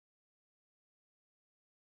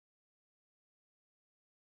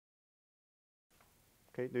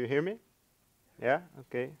Okay, do you hear me? Yeah,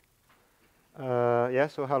 okay. Yeah,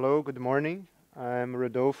 so hello, good morning. I'm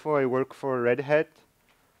Rodolfo. I work for Red Hat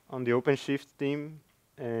on the OpenShift team,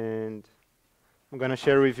 and I'm going to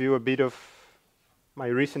share with you a bit of my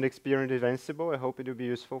recent experience with Ansible. I hope it will be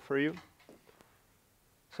useful for you.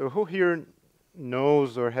 So who here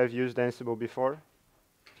knows or have used Ansible before?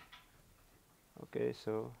 Okay,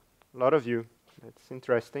 so a lot of you. That's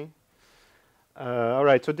interesting. All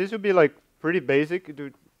right, so this will be like pretty basic.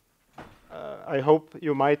 I hope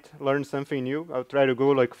you might learn something new. I'll try to go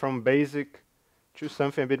like from basic to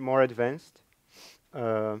something a bit more advanced.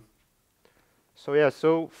 Uh,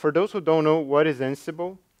 so for those who don't know what is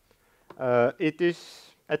Ansible, it is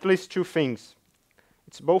at least two things.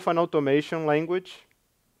 It's both an automation language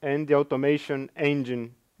and the automation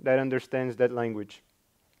engine that understands that language.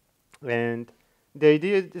 And the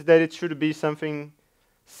idea is that it should be something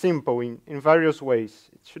simple in various ways.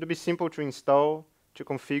 It should be simple to install, to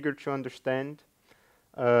configure, to understand.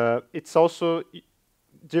 It's also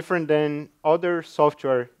different than other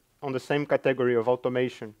software on the same category of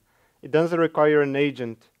automation. It doesn't require an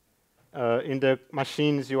agent in the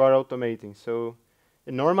machines you are automating. So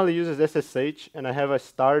it normally uses SSH, and I have a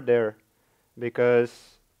star there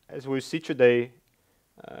because, as we'll see today,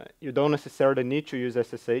 you don't necessarily need to use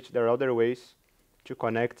SSH. There are other ways to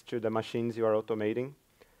connect to the machines you are automating.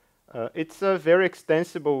 It's a very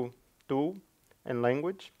extensible tool and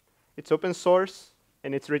language. It's open source,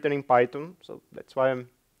 and it's written in Python, so that's why I'm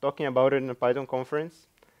talking about it in a Python conference.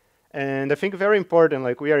 And I think very important,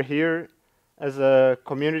 like we are here as a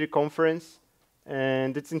community conference,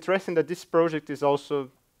 and it's interesting that this project is also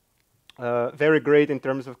very great in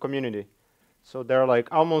terms of community. So there are like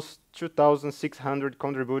almost 2,600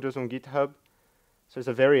 contributors on GitHub, so it's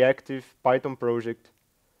a very active Python project.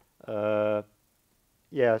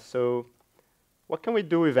 Yeah, so what can we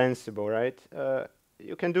do with Ansible, right?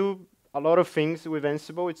 You can do a lot of things with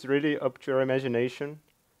Ansible. It's really up to your imagination.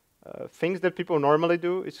 Things that people normally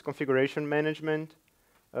do is configuration management,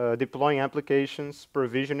 deploying applications,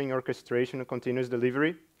 provisioning, orchestration, and continuous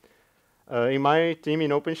delivery. In my team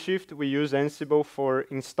in OpenShift, we use Ansible for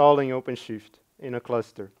installing OpenShift in a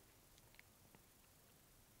cluster.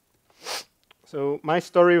 So my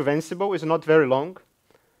story with Ansible is not very long.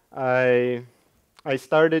 I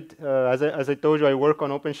started, as I told you, I work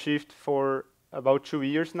on OpenShift for about 2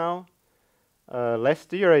 years now.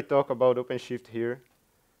 Last year I talked about OpenShift here.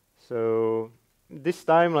 So this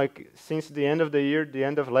time, like since the end of the year, the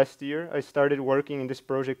end of last year, I started working in this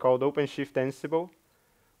project called OpenShift Ansible,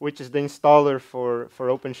 which is the installer for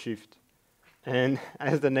OpenShift. And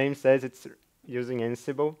as the name says, it's using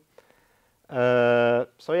Ansible.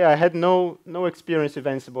 So yeah, I had no experience with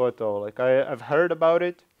Ansible at all. Like I've heard about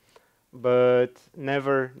it, but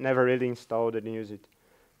never really installed it and used it.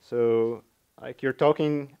 So like you're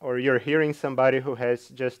talking or you're hearing somebody who has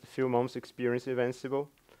just a few months experience with Ansible.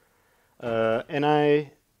 And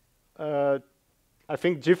I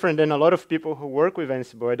think different than a lot of people who work with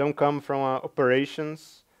Ansible. I don't come from an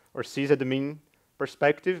operations or sysadmin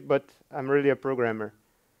perspective, but I'm really a programmer.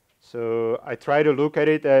 So I try to look at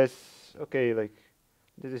it as, okay, like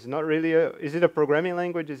this is not really is it a programming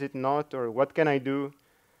language? Is it not? Or what can I do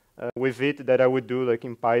with it that I would do like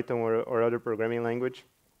in Python or other programming language?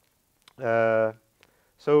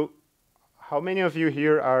 So how many of you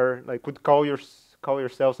here are like would call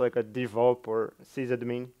yourselves like a DevOps or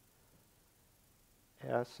sysadmin?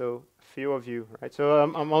 Yeah, so few of you, right? So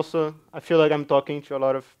I'm also, I feel like I'm talking to a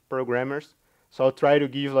lot of programmers. So I'll try to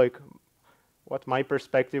give like what my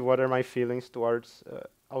perspective, what are my feelings towards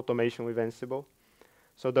automation with Ansible.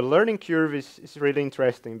 So the learning curve is really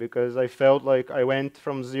interesting because I felt like I went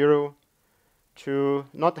from zero to,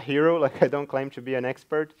 not hero, like I don't claim to be an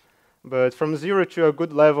expert, but from zero to a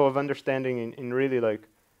good level of understanding in really like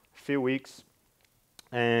few weeks.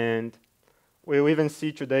 And we'll even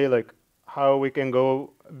see today like how we can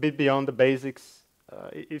go a bit beyond the basics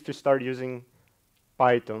if you start using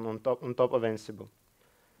Python on top of Ansible.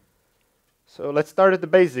 So let's start at the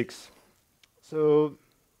basics. So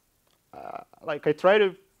like I try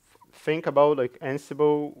to think about like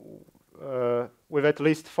Ansible with at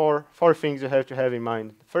least four things you have to have in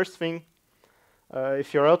mind. First thing,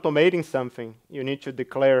 if you're automating something, you need to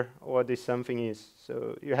declare what this something is.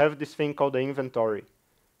 So you have this thing called the inventory.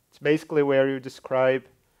 It's basically where you describe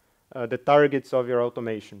the targets of your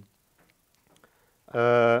automation.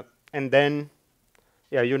 And then,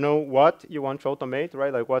 yeah, you know what you want to automate,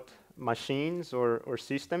 right? Like what machines or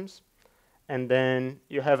systems. And then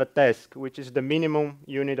you have a task, which is the minimum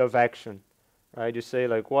unit of action, right? You say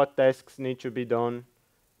like what tasks need to be done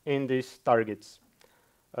in these targets.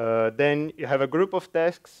 Then you have a group of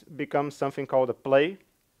tasks becomes something called a play,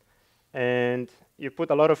 and you put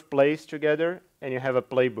a lot of plays together, and you have a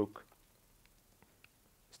playbook.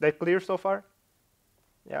 Is that clear so far?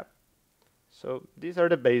 Yeah. So these are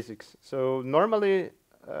the basics. So normally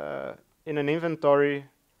in an inventory,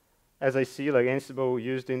 as I see like Ansible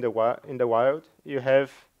used in the wild, you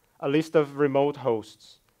have a list of remote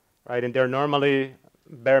hosts, right? And they're normally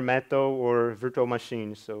bare metal or virtual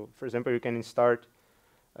machines. So for example, you can start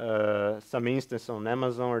some instance on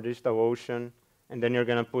Amazon or DigitalOcean, and then you're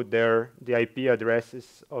gonna put there the IP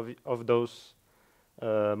addresses of those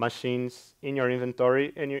machines in your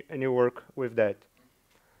inventory, and you work with that.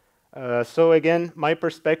 So again, my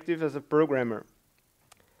perspective as a programmer.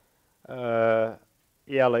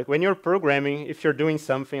 Yeah, like when you're programming, if you're doing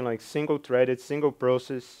something like single-threaded, single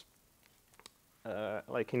process,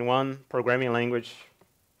 like in one programming language,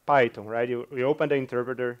 Python, right? You open the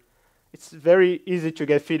interpreter. It's very easy to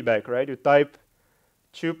get feedback, right? You type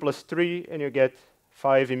 2 plus 3 and you get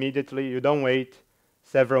 5 immediately. You don't wait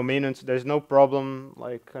several minutes. There's no problem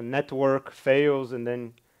like a network fails and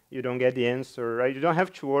then you don't get the answer, right? You don't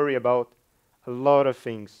have to worry about a lot of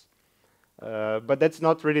things. But that's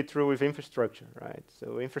not really true with infrastructure, right?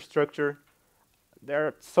 So infrastructure, there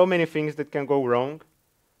are so many things that can go wrong.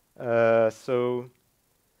 So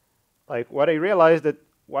like what I realized that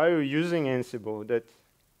while using Ansible, that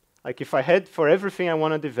like if I had for everything I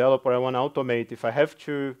want to develop or I want to automate, if I have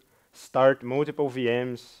to start multiple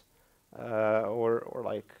VMs or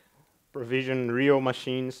like provision real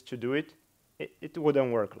machines to do it, it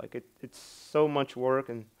wouldn't work. Like it's so much work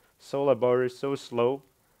and so laborious, so slow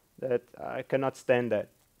that I cannot stand that.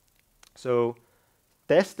 So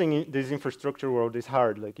testing this infrastructure world is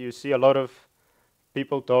hard. Like you see a lot of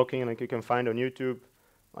people talking, like you can find on YouTube,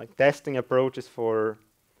 like testing approaches for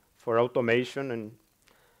automation,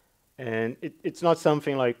 and it's not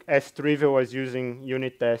something like as trivial as using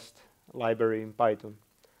unit test library in Python.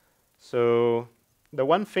 So the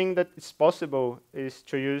one thing that is possible is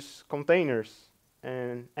to use containers,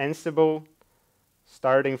 and Ansible,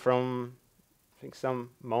 starting from I think some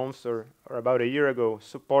months or about a year ago,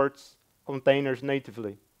 supports containers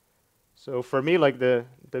natively. So for me, like the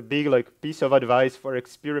big like piece of advice for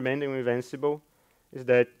experimenting with Ansible is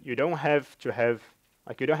that you don't have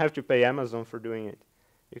to pay Amazon for doing it.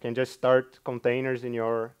 You can just start containers in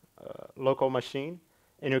your local machine,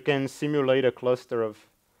 and you can simulate a cluster of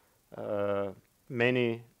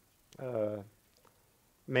many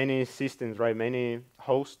systems, right? Many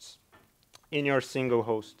hosts in your single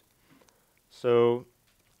host. So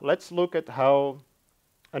let's look at how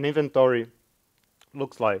an inventory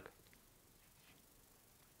looks like.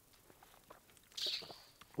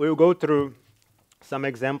 We'll go through some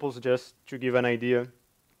examples just to give an idea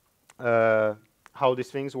how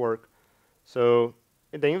these things work. So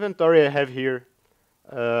in the inventory I have here,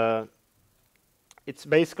 it's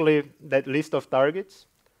basically that list of targets.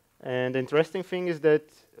 And the interesting thing is that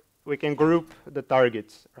we can group the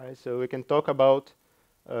targets, right? So we can talk about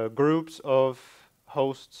groups of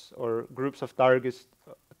hosts or groups of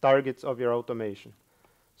targets of your automation.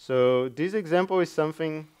 So this example is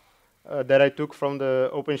something that I took from the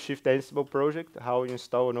OpenShift Ansible project, how you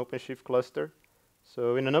install an OpenShift cluster.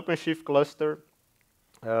 So in an OpenShift cluster,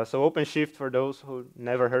 so OpenShift, for those who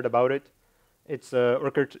never heard about it, it's an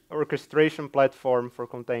orchestration platform for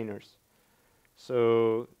containers.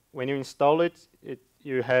 So when you install it,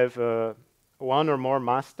 you have one or more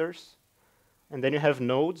masters, and then you have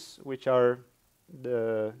nodes, which are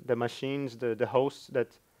the machines, the hosts that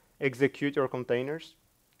execute your containers.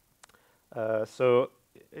 So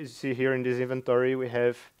as you see here in this inventory, we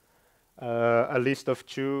have a list of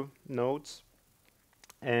 2 nodes.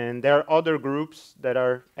 And there are other groups that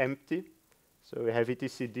are empty. So we have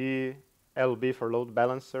etcd, LB for load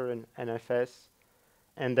balancer, and NFS.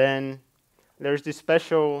 And then there's this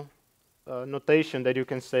special notation that you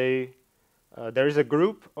can say there is a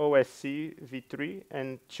group, OSC v3,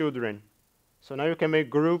 and children. So now you can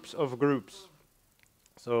make groups of groups.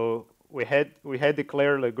 So we had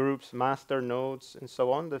declared the groups, master, nodes, and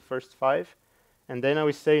so on, the first 5. And then I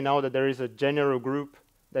will say now that there is a general group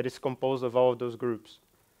that is composed of all of those groups.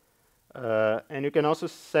 And you can also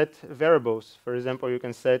set variables. For example, you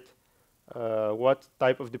can set what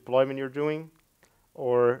type of deployment you're doing,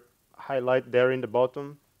 or highlight there in the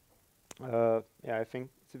bottom. Yeah, I think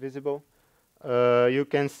it's visible. You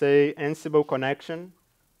can say Ansible connection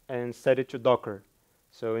and set it to Docker.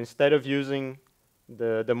 So instead of using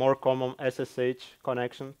the more common SSH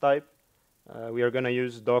connection type, we are going to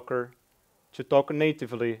use Docker to talk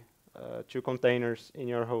natively to containers in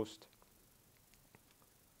your host.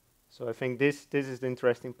 So I think this is the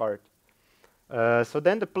interesting part. So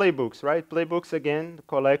then the playbooks, right? Playbooks, again, the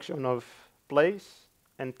collection of plays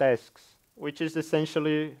and tasks, which is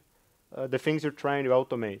essentially the things you're trying to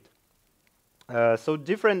automate. So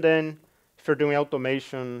different than if you're doing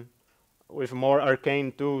automation with more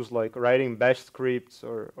arcane tools like writing bash scripts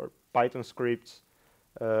or Python scripts.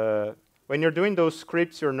 When you're doing those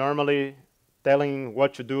scripts, you're normally telling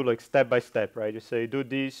what to do, like step by step, right? You say, do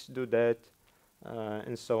this, do that,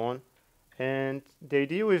 and so on. And the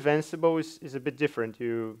idea with Ansible is a bit different.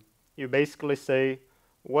 You basically say,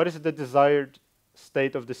 what is the desired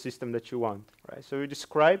state of the system that you want, right? So you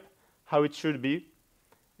describe how it should be,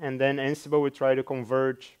 and then Ansible will try to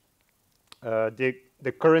converge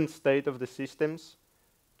the current state of the systems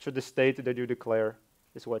to the state that you declare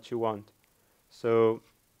is what you want. So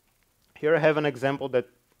here I have an example that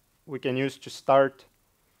we can use to start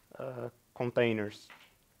containers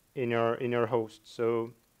in your host.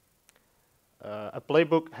 So a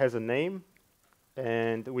playbook has a name,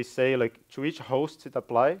 and we say like to each host it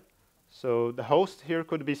apply. So the host here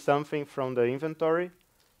could be something from the inventory,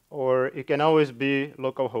 or it can always be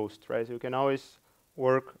localhost, right? So you can always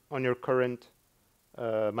work on your current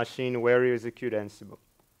machine where you execute Ansible.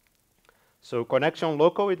 So connection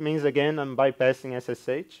local, it means again I'm bypassing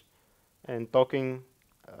SSH and talking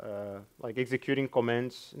like executing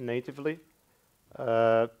commands natively.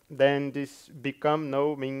 Then this become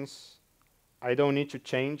no means I don't need to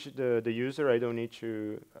change the user, I don't need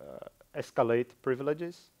to escalate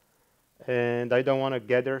privileges, and I don't want to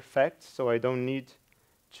gather facts, so I don't need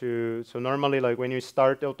to, so normally like when you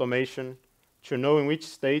start automation, to know in which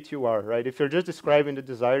state you are, right? If you're just describing the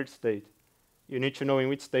desired state, you need to know in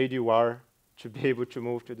which state you are to be able to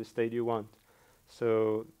move to the state you want.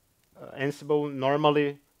 So Ansible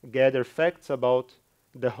normally gather facts about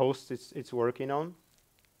the host it's working on.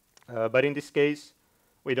 But in this case,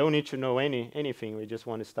 we don't need to know anything. We just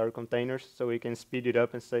want to start containers, so we can speed it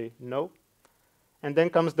up and say no. And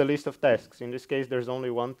then comes the list of tasks. In this case, there's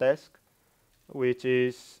only one task, which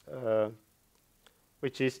is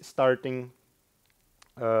starting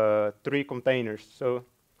 3 containers. So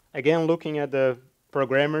again, looking at the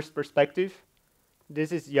programmer's perspective,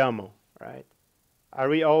 this is YAML, right? Are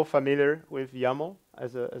we all familiar with YAML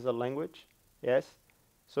as a language? Yes.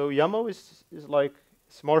 So YAML is like,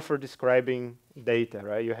 it's more for describing data,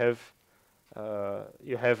 right? You have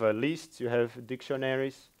a list, you have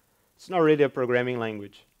dictionaries. It's not really a programming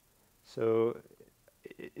language. So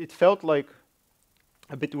it felt like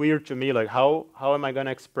a bit weird to me, like how am I going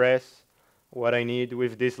to express what I need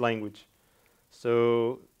with this language?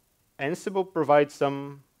 So Ansible provides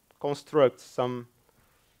some constructs, some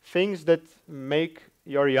things that make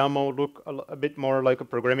your YAML look a bit more like a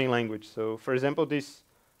programming language. So for example, this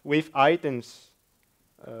with items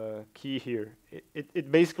key here,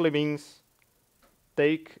 it basically means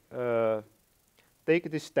take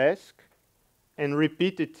this task and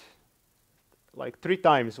repeat it like 3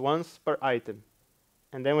 times, once per item.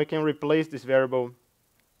 And then we can replace this variable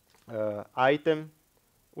item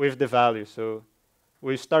with the value. So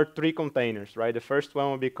we start 3 containers, right? The first one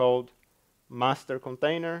will be called master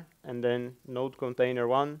container, and then node container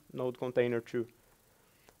 1, node container 2.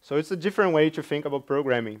 So it's a different way to think about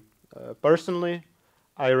programming. Personally,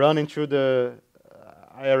 I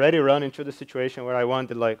already run into the situation where I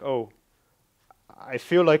wanted like, oh, I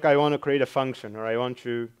feel like I want to create a function, or I want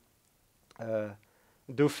to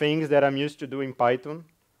do things that I'm used to do in Python,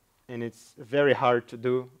 and it's very hard to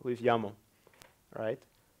do with YAML, right?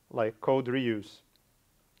 Like code reuse.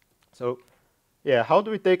 So yeah, how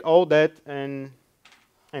do we take all that and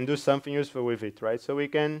do something useful with it, right? So we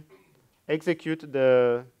can execute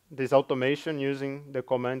this automation using the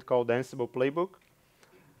command called Ansible playbook.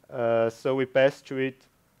 So we pass to it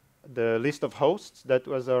the list of hosts, that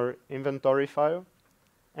was our inventory file,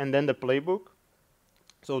 and then the playbook.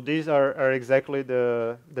 So these are exactly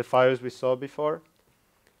the files we saw before.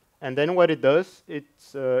 And then what it does,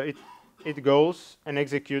 it goes and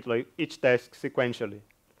executes like each task sequentially.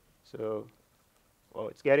 So, well,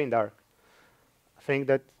 it's getting dark.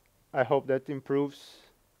 I hope that improves.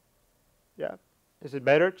 Yeah, is it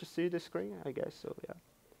better to see the screen? I guess so. Yeah.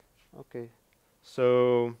 Okay.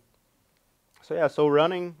 So yeah. So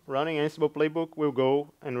running Ansible playbook will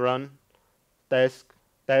go and run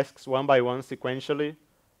tasks one by one sequentially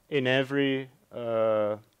in every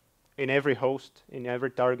host, in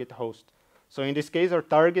every target host. So in this case, our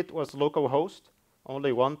target was localhost,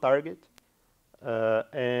 only one target,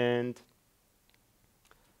 and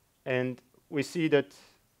we see that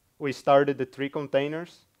we started the 3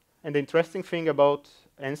 containers. And the interesting thing about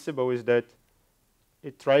Ansible is that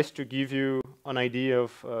it tries to give you an idea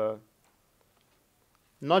of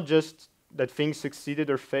not just that things succeeded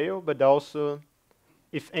or failed, but also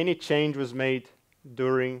if any change was made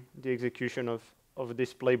during the execution of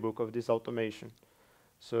this playbook, of this automation.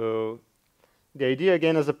 So the idea,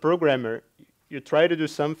 again, as a programmer, you try to do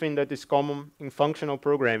something that is common in functional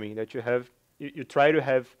programming, that you try to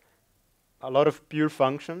have a lot of pure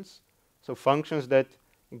functions, so functions that,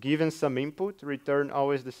 given some input, return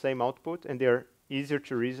always the same output, and they're easier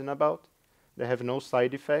to reason about. They have no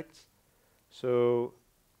side effects. So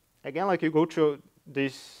again, like you go to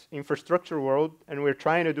this infrastructure world, and we're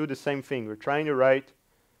trying to do the same thing. We're trying to write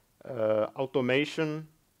automation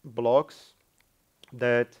blocks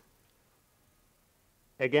that,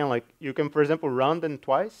 again, like you can, for example, run them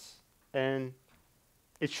twice, and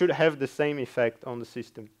it should have the same effect on the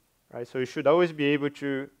system, right? So you should always be able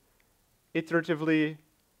to iteratively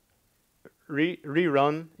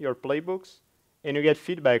rerun your playbooks, and you get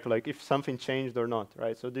feedback, like if something changed or not,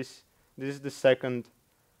 right? So this is the second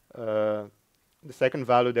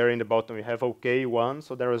value there in the bottom. We have OK 1,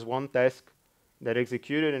 so there was one task that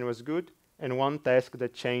executed and was good, and one task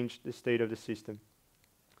that changed the state of the system.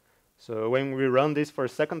 So when we run this for a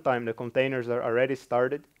second time, the containers are already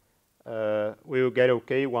started. We will get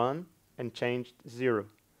OK 1 and changed 0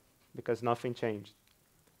 because nothing changed,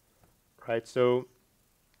 right? So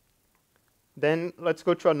then let's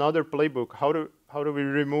go to another playbook. How do we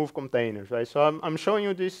remove containers, right? So I'm showing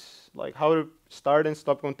you this, like how to start and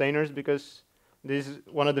stop containers, because this is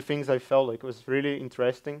one of the things I felt like was really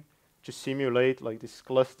interesting to simulate like these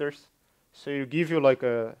clusters. So you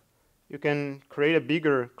can create a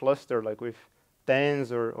bigger cluster, like with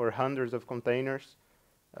tens or hundreds of containers,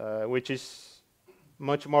 which is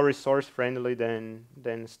much more resource friendly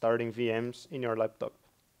than starting VMs in your laptop.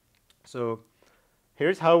 So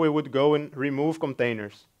here's how we would go and remove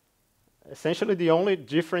containers. Essentially, the only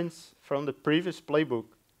difference from the previous playbook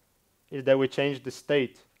is that we changed the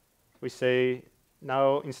state. We say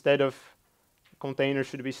now instead of container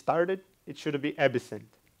should be started, it should be absent.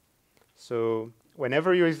 So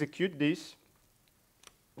whenever you execute this,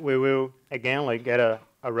 we will again like get a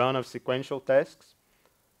run of sequential tasks.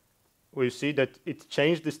 We'll see that it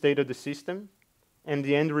changed the state of the system, and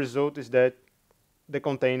the end result is that the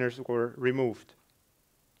containers were removed,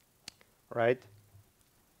 right?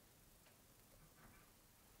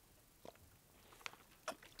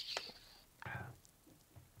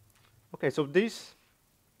 Okay, so I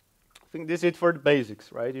think this is it for the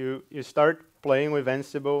basics, right? You start playing with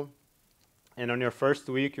Ansible, and on your first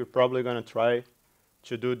week, you're probably going to try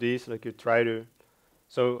to do this, like you try to.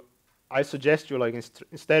 So I suggest you, like,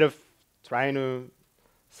 instead of trying to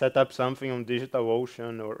set up something on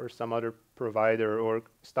DigitalOcean or some other provider or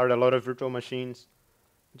start a lot of virtual machines,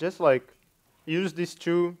 just like use these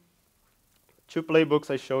two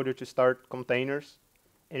playbooks I showed you to start containers,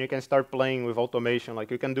 and you can start playing with automation.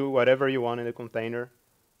 Like you can do whatever you want in the container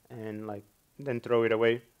and like then throw it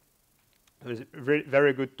away. It's a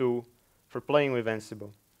very good tool for playing with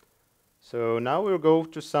Ansible. So now we'll go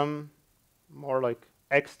to some more like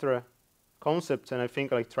extra concepts, and I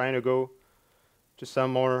think like trying to go to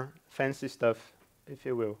some more fancy stuff, if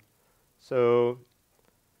you will. So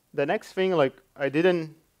the next thing, like I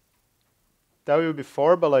didn't tell you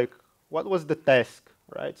before, but like what was the task,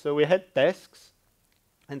 right? So we had tasks,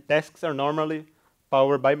 and tasks are normally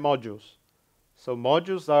powered by modules. So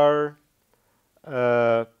modules are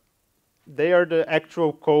they are the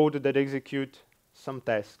actual code that execute some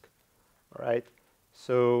task, right?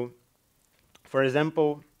 So for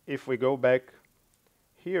example, if we go back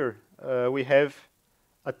here, we have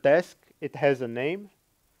a task, it has a name,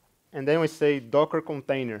 and then we say Docker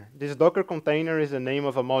container. This Docker container is the name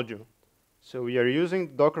of a module. So we are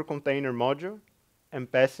using Docker container module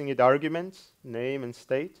and passing it arguments, name and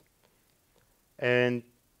state. And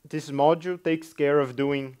this module takes care of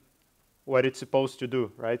doing what it's supposed to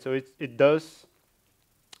do, right? So it does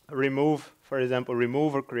remove, for example,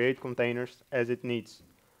 remove or create containers as it needs.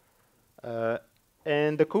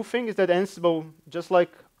 And the cool thing is that Ansible, just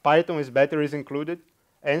like Python is batteries included,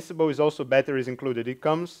 Ansible is also batteries included. It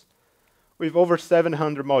comes with over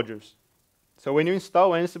 700 modules. So when you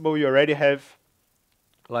install Ansible, you already have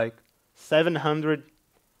like 700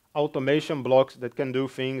 automation blocks that can do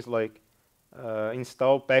things like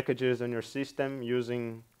install packages on your system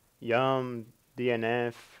using yum,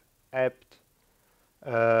 DNF, apt.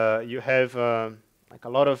 You have like a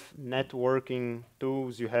lot of networking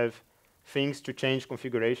tools. You have things to change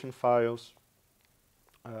configuration files.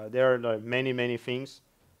 There are like many things.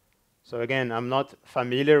 So again, I'm not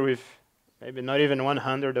familiar with maybe not even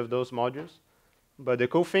 100 of those modules. But the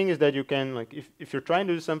cool thing is that you can, like, if you're trying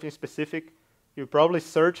to do something specific, you probably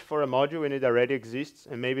search for a module and it already exists,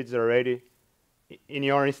 and maybe it's already in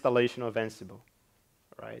your installation of Ansible,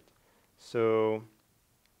 right? So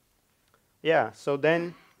yeah, so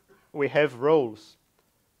then we have roles.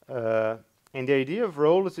 And the idea of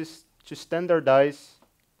roles is to standardize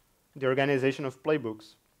the organization of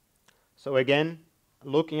playbooks. So again,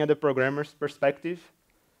 looking at the programmer's perspective,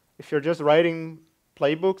 if you're just writing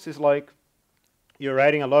playbooks, it's like you're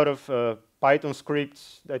writing a lot of Python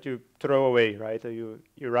scripts that you throw away, right? You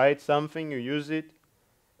write something, you use it,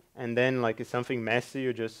 and then like it's something messy,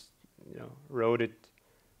 you just wrote it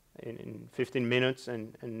in 15 minutes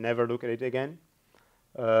and never look at it again.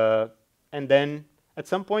 And then at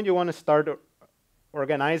some point you want to start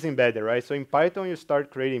organizing better, right? So in Python you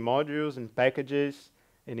start creating modules and packages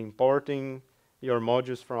and importing your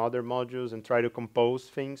modules from other modules and try to compose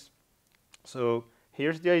things. So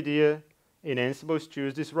here's the idea in Ansible is to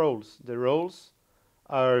use these roles. The roles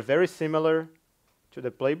are very similar to the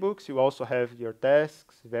playbooks. You also have your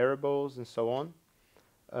tasks, variables, and so on.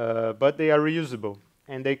 But they are reusable,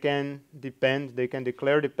 and they can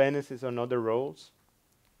declare dependencies on other roles.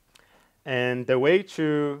 And the way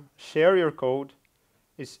to share your code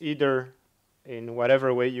is either in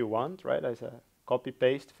whatever way you want, right, as a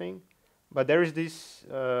copy-paste thing. But there is this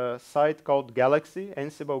site called Galaxy,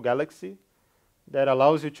 Ansible Galaxy, that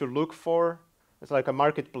allows you to look for, it's like a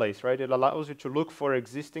marketplace, right? It allows you to look for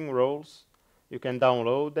existing roles. You can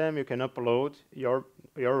download them, you can upload your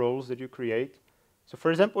roles that you create. So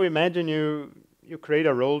for example, imagine you create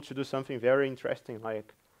a role to do something very interesting,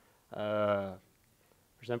 like, for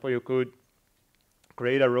example, you could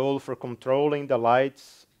create a role for controlling the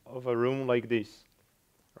lights of a room like this,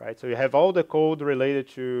 right? So you have all the code related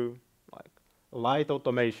to like light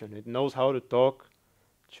automation. It knows how to talk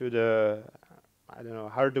to the, I don't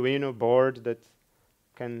know, Arduino board that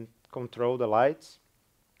can control the lights.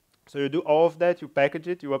 So you do all of that, you package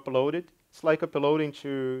it, you upload it. It's like uploading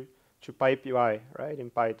to PyPI, right, in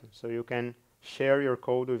Python. So you can share your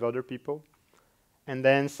code with other people. And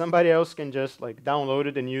then somebody else can just like download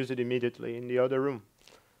it and use it immediately in the other room.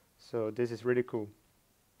 So this is really cool.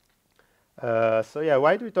 So yeah,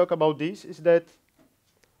 why do we talk about this? Is that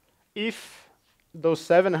if those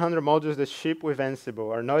 700 modules that ship with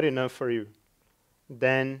Ansible are not enough for you,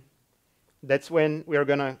 then that's when we are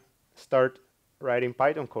going to start writing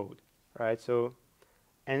Python code, right? So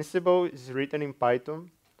Ansible is written in Python,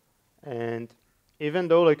 and even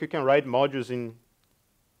though like you can write modules in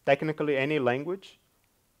technically any language,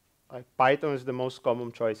 like Python is the most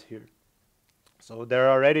common choice here. So there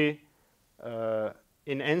are already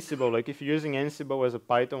in Ansible, like if you're using Ansible as a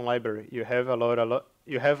Python library, you have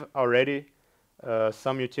you have already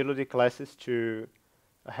some utility classes to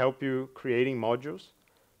help you creating modules.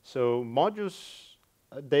 So modules,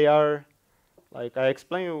 they are, like I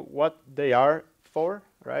explain you what they are for,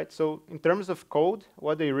 right? So in terms of code,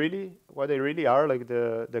 what they really are, like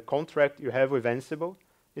the contract you have with Ansible,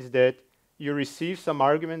 is that you receive some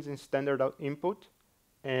arguments in standard input,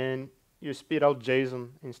 and you spit out JSON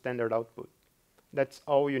in standard output. That's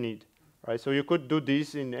all you need, right? So you could do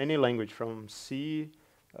this in any language, from C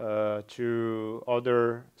to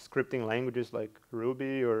other scripting languages like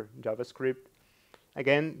Ruby or JavaScript.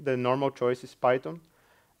 Again, the normal choice is Python.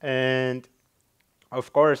 And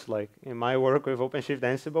of course, like in my work with OpenShift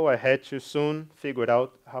Ansible, I had to soon figure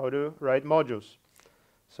out how to write modules.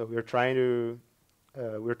 So we're trying to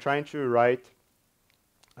write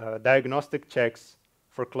diagnostic checks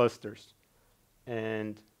for clusters.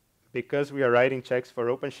 And because we are writing checks for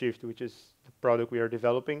OpenShift, which is the product we are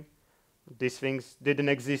developing, these things didn't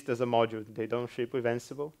exist as a module. They don't ship with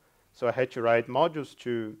Ansible. So I had to write modules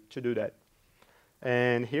to do that.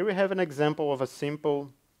 And here we have an example of a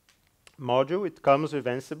simple module. It comes with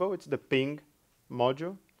Ansible. It's the ping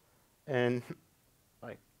module. And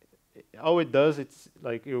like all it does, it's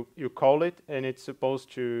like you call it, and it's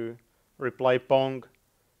supposed to reply Pong.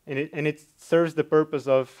 And it serves the purpose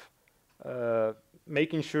of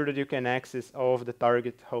making sure that you can access all of the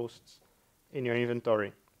target hosts in your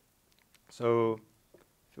inventory. So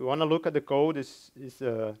if you want to look at the code, is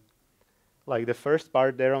like the first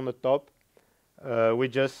part there on the top. We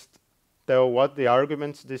just tell what the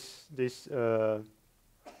arguments this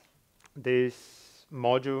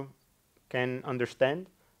module can understand,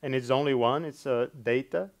 and it's only one. It's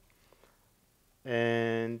data,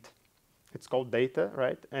 and it's called data,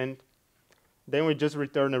 right? And then we just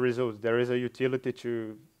return a result. There is a utility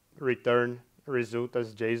to return a result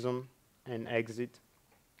as JSON and exit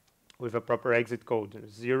with a proper exit code.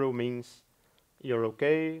 0 means you're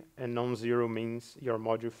okay, and non-zero means your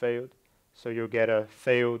module failed. So you get a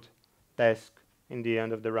failed task in the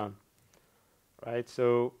end of the run, right?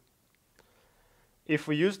 So if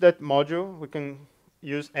we use that module, we can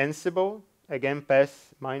use Ansible again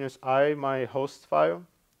pass -i my host file,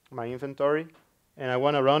 my inventory, and I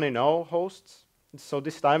want to run in all hosts. So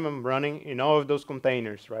this time I'm running in all of those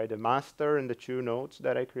containers, right? The master and the 2 nodes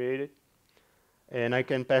that I created. And I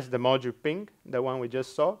can pass the module ping, the one we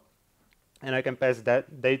just saw, and I can pass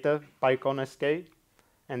that data PyCon SK,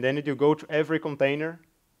 and then it will go to every container,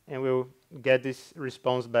 and we'll get this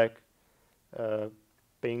response back,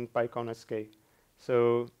 ping PyCon SK.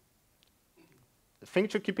 So the thing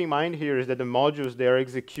to keep in mind here is that the modules, they are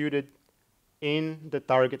executed in the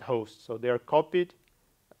target host. So they are copied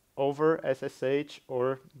over SSH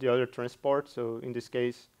or the other transport. So in this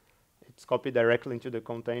case, it's copied directly into the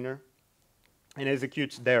container and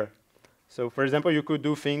executes there. So for example, you could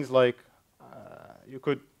do things like you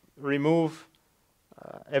could remove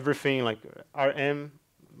everything like rm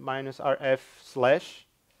 -rf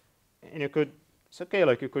 / and you could, it's okay,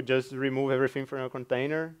 like you could just remove everything from your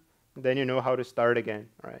container, then you know how to start again,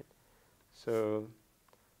 right? So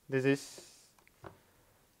this is,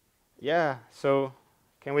 yeah, so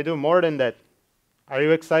can we do more than that? Are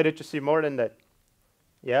you excited to see more than that?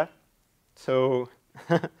 Yeah? So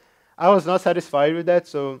I was not satisfied with that,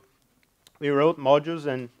 so we wrote modules,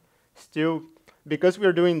 and still, because we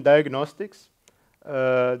are doing diagnostics,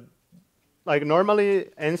 like normally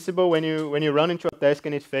Ansible, when you run into a task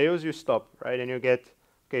and it fails, you stop, right? And you get,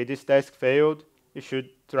 okay, this task failed, you should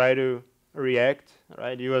try to react,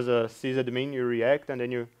 right? You as a sysadmin, you react, and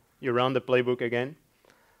then you run the playbook again.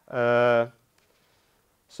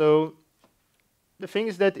 So the thing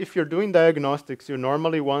is that if you're doing diagnostics, you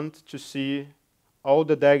normally want to see all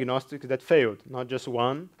the diagnostics that failed, not just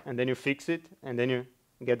one, and then you fix it, and then you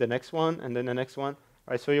get the next one, and then the next one,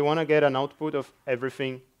 right? So you want to get an output of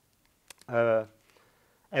everything,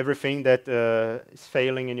 everything that is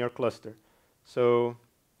failing in your cluster. So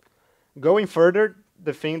going further,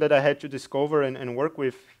 the thing that I had to discover and work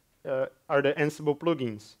with are the Ansible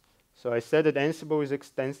plugins. So I said that Ansible is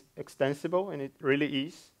extensible, and it really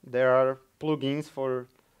is. There are plugins for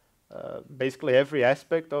basically every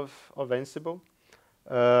aspect of Ansible.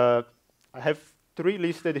 I have 3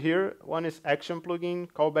 listed here. One is action plugin,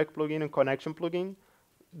 callback plugin, and connection plugin.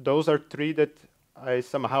 Those are 3 that I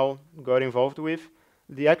somehow got involved with.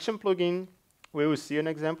 The action plugin, we will see an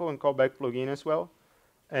example, and callback plugin as well.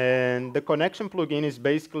 And the connection plugin is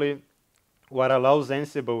basically what allows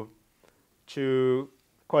Ansible to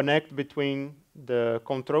connect between the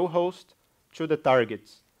control host to the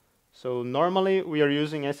targets. So normally we are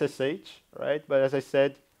using SSH, right? But as I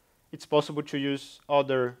said, it's possible to use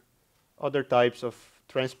other types of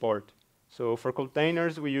transport. So for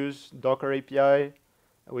containers, we use Docker API.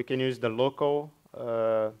 We can use the local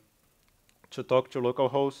to talk to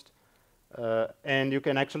localhost. And you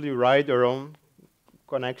can actually write your own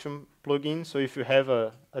connection plugin. So if you have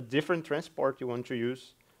a different transport you want to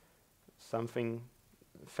use, something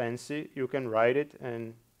fancy, you can write it,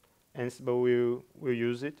 and Ansible will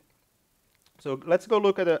use it. So let's go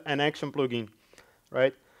look at an action plugin,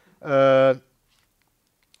 right?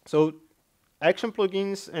 So action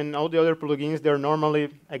plugins and all the other plugins, they're normally,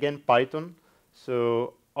 again, Python.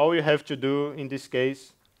 So all you have to do in this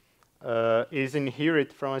case is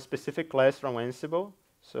inherit from a specific class from Ansible.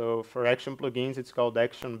 So for action plugins, it's called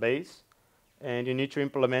action base. And you need to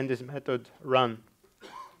implement this method run.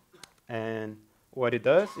 And what it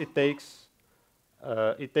does, it takes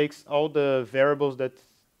all the variables that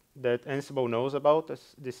Ansible knows about,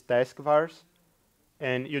 these task vars,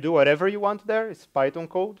 and you do whatever you want there. It's Python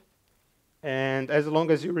code, and as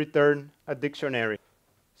long as you return a dictionary.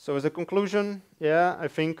 So as a conclusion, yeah, I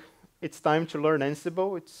think it's time to learn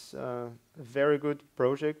Ansible. It's a very good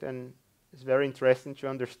project, and it's very interesting to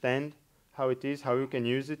understand how it is, how you can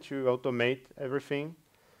use it to automate everything.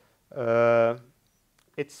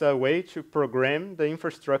 It's a way to program the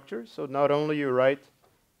infrastructure. So not only you write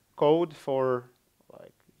code for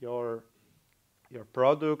like your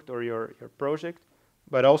product or your project,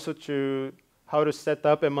 but also to how to set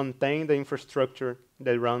up and maintain the infrastructure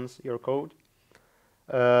that runs your code.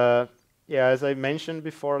 Yeah, as I mentioned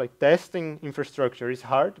before, like testing infrastructure is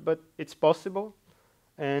hard, but it's possible.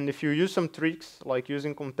 And if you use some tricks, like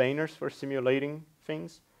using containers for simulating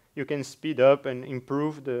things, you can speed up and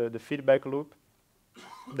improve the feedback loop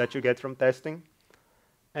that you get from testing.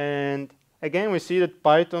 And again, we see that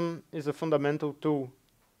Python is a fundamental tool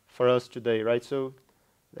for us today, right? So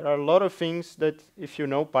there are a lot of things that if you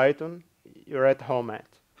know Python, you're at home at.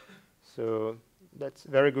 So that's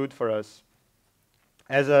very good for us.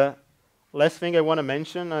 As a last thing I want to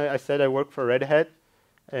mention, I said I work for Red Hat,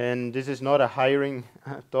 and this is not a hiring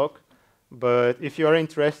talk, but if you are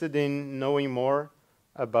interested in knowing more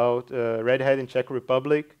about Red Hat in Czech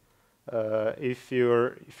Republic, If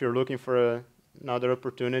you're looking for another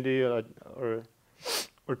opportunity or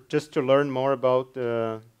just to learn more about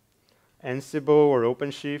Ansible or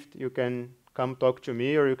OpenShift, you can come talk to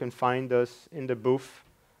me, or you can find us in the booth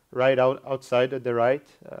right outside at the right,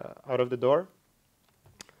 out of the door.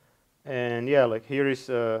 And yeah, like here is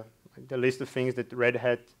the list of things that Red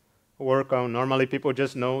Hat work on. Normally people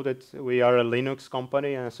just know that we are a Linux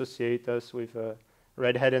company and associate us with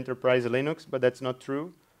Red Hat Enterprise Linux, but that's not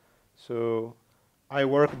true. So I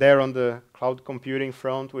work there on the cloud computing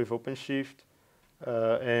front with OpenShift,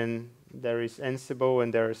 and there is Ansible,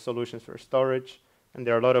 and there are solutions for storage, and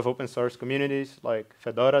there are a lot of open source communities like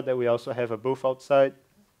Fedora that we also have a booth outside.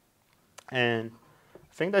 And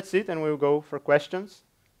I think that's it, and we'll go for questions.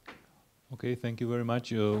 Okay, thank you very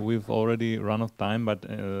much. We've already run out of time, but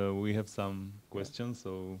we have some questions.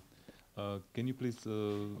 So can you please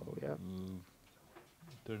turn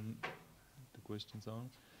the questions on?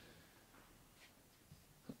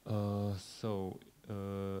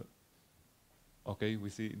 Okay, we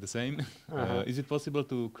see the same. Is it possible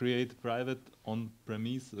to create private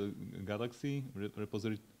on-premise Galaxy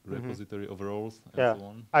repository of roles and so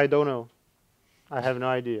on? I don't know. I have no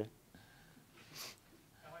idea.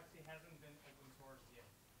 Galaxy hasn't been open sourced yet.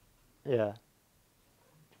 Yeah.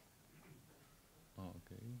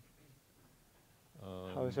 Okay.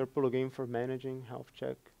 How is our plugin for managing health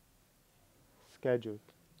check scheduled?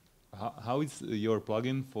 How is your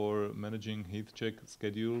plugin for managing health check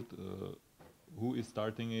scheduled? Who is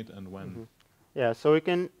starting it and when? Yeah, so it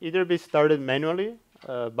can either be started manually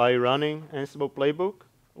by running Ansible playbook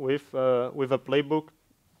with a playbook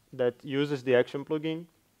that uses the action plugin,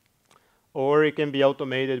 or it can be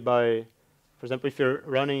automated by, for example, if you're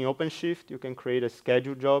running OpenShift, you can create a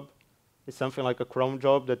schedule job. It's something like a cron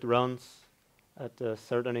job that runs at a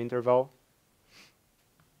certain interval.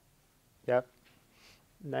 Yeah.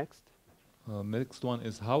 Next. Next one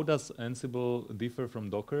is, how does Ansible differ from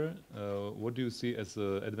Docker? What do you see as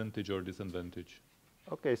an advantage or disadvantage?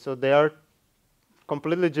 Okay, so they are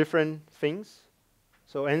completely different things.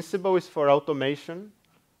 So Ansible is for automation.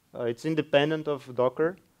 It's independent of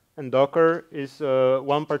Docker, and Docker is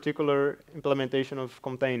one particular implementation of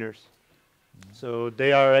containers. So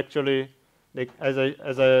they are actually, as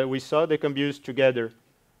we saw, they can be used together,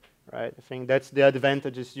 right? I think that's the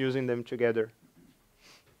advantage, is using them together.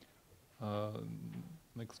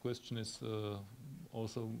 Next question is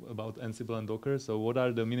also about Ansible and Docker. So what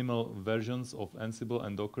are the minimal versions of Ansible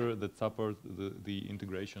and Docker that support the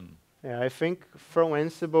integration? Yeah, I think from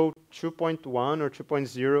Ansible 2.1 or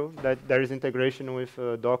 2.0 that there is integration with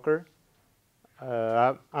Docker.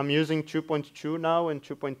 I'm using 2.2 now, and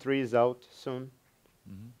 2.3 is out soon.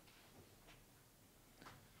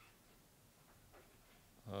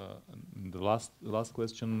 The last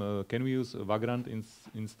question, can we use Vagrant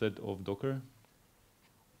instead of Docker?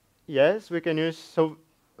 Yes, we can use. So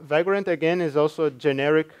Vagrant again is also a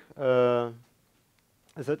generic.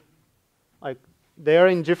 They are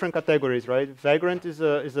in different categories, right? Vagrant is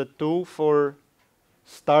a tool for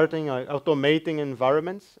starting automating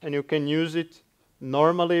environments, and you can use it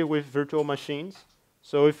normally with virtual machines.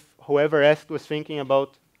 So if whoever asked was thinking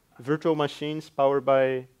about virtual machines powered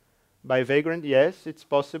by Vagrant, yes, it's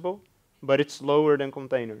possible, but it's slower than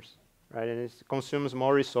containers, right? And it consumes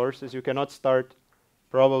more resources. You cannot start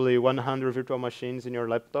probably 100 virtual machines in your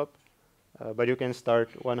laptop, but you can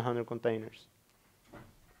start 100 containers.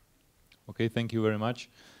 Okay, thank you very much.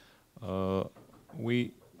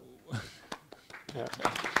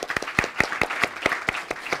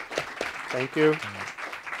 Thank you.